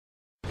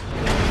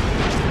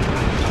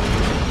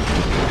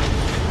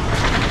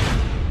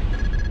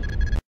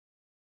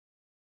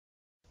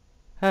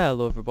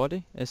Hello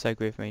everybody, it's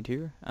Gravemind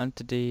here, and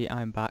today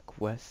I'm back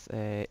with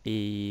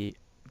a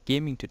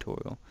gaming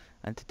tutorial,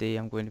 and today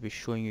I'm going to be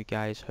showing you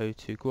guys how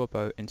to go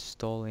about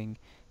installing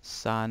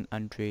San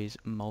Andreas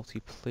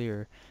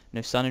Multiplayer.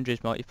 Now San Andreas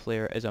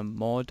Multiplayer is a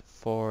mod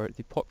for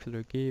the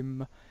popular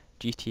game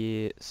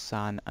GTA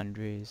San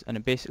Andreas, and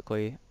it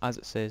basically, as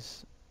it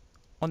says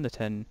on the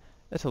tin,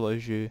 it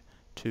allows you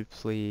to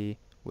play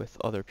with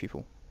other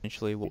people.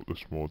 Essentially what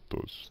this mod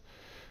does.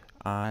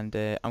 And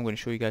I'm going to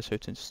show you guys how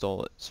to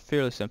install it. It's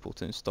fairly simple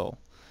to install.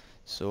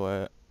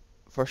 So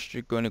first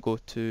you're going to go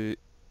to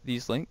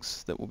these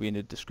links that will be in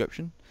the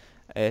description.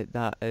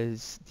 That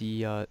is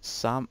the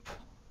SAMP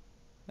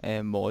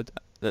mod.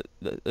 That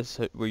is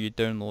where you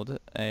download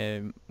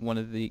it. One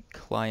of the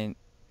client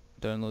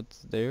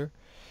downloads there,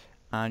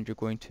 and you're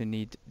going to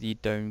need the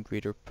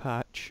downgrader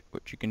patch,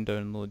 which you can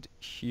download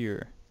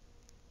here.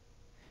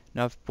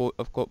 Now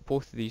I've got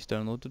both of these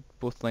downloaded.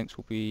 Both links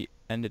will be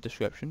in the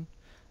description.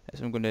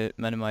 So I'm going to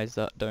minimize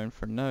that down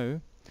for now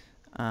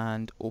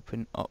and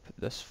open up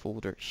this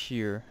folder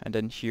here, and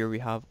in here we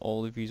have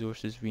all the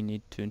resources we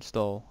need to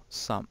install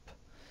SAMP.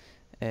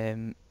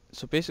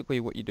 So basically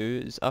what you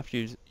do is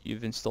after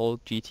you've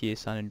installed GTA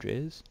San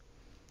Andreas,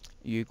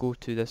 you go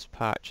to this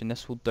patch and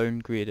this will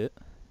downgrade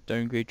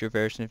your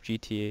version of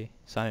GTA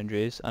San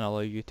Andreas and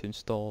allow you to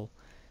install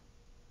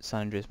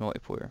San Andreas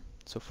Multiplayer.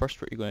 So first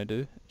what you're going to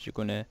do is you're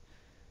going to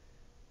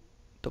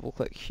double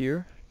click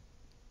here,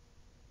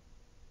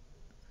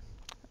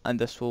 and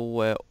this will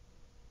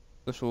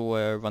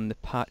run the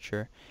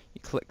patcher. You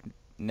click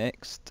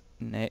next,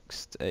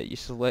 you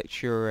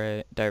select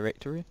your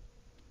directory,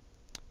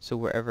 so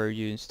wherever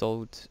you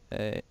installed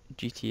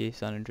GTA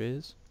San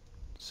Andreas.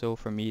 So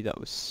for me that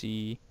was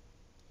C,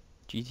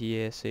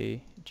 GTA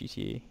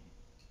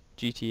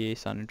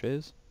San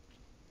Andreas,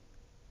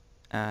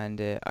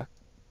 and I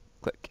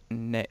click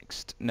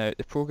next. Now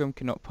the program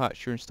cannot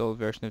patch your installed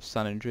version of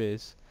San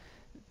Andreas.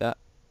 That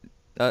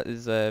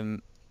is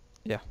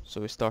yeah,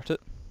 so we start it,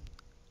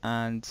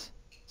 and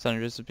San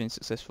Andreas has been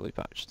successfully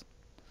patched.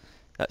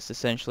 That's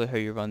essentially how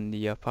you run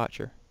the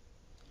patcher.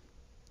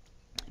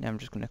 Now I'm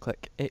just going to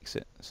click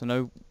exit. So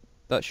now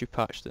that's you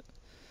patched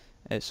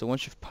it. So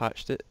once you've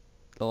patched it,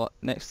 the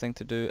next thing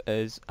to do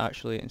is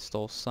actually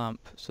install SAMP.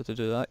 So to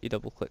do that, you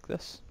double click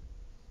this.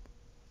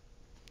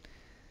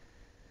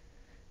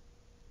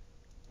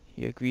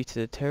 You agree to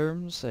the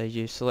terms,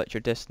 you select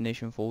your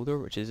destination folder,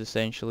 which is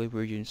essentially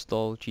where you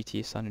install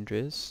GTA San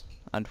Andreas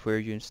and where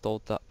you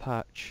installed that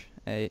patch.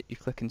 You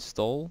click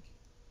install,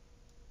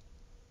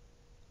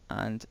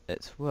 and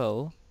it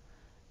will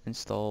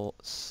install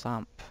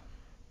SAMP.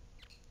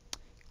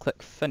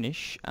 Click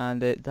finish,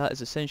 and that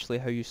is essentially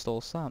how you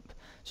install SAMP.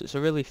 So it's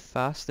a really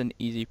fast and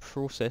easy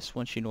process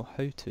once you know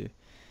how to.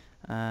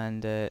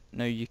 And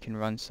now you can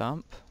run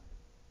SAMP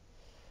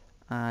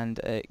and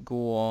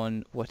go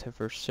on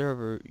whatever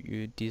server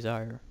you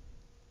desire.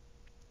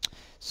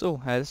 So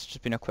this has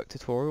just been a quick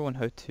tutorial on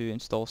how to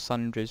install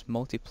San Andreas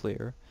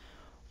Multiplayer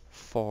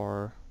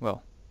for,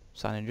 well,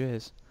 San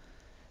Andreas.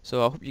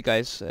 So I hope you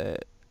guys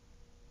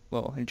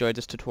enjoyed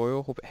this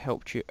tutorial. Hope it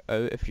helped you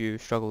out if you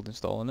struggled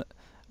installing it,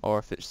 or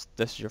if this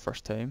is your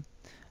first time.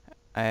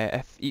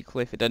 If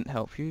it didn't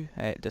help you,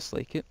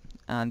 dislike it,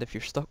 and if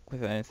you're stuck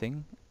with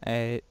anything,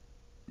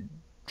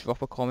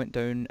 drop a comment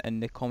down in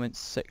the comments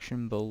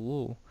section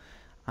below,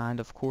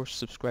 and of course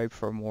subscribe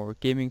for more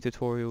gaming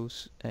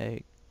tutorials,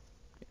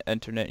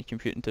 internet and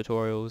computing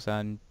tutorials,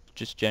 and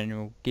just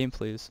general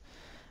gameplays.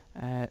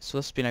 So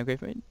this has been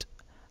Gravemind,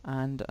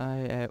 and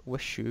I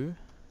wish you